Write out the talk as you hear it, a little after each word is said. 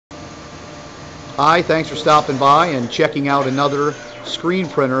Hi, thanks for stopping by and checking out another screen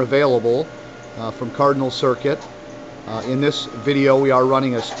printer available from Cardinal Circuit. In this video we are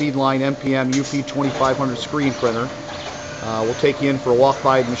running a Speedline MPM UP2500 screen printer. We'll take you in for a walk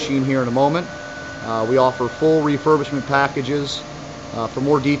by the machine here in a moment. We offer full refurbishment packages. For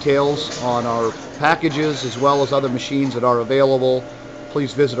more details on our packages as well as other machines that are available,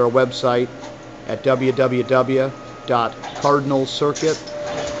 please visit our website at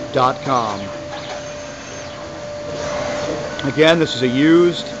www.cardinalcircuit.com. Again, this is a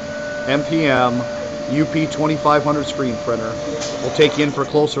used MPM UP2500 screen printer. We'll take you in for a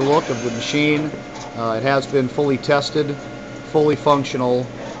closer look of the machine. It has been fully tested, fully functional,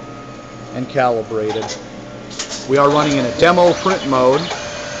 and calibrated. We are running in a demo print mode,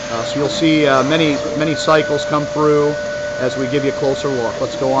 so you'll see many cycles come through as we give you a closer look.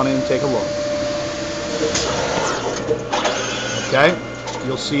 Let's go on in and take a look. Okay,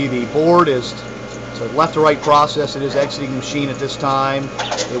 you'll see the board is a left to right process. It is exiting the machine at this time.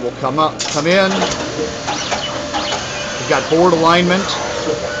 It will come in. We've got board alignment,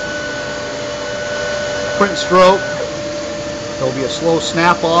 print stroke. There will be a slow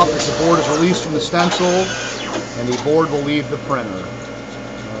snap off as the board is released from the stencil, and the board will leave the printer.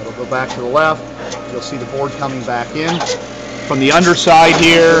 It'll go back to the left. You'll see the board coming back in. From the underside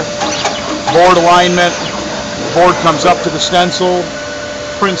here, board alignment, the board comes up to the stencil,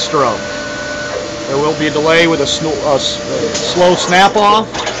 print stroke. There will be a delay with a slow snap off,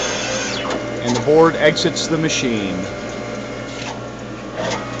 and the board exits the machine.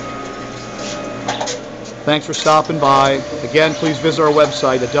 Thanks for stopping by. Again, please visit our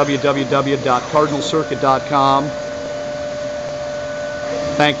website at www.cardinalcircuit.com.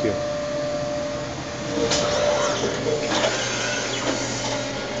 Thank you.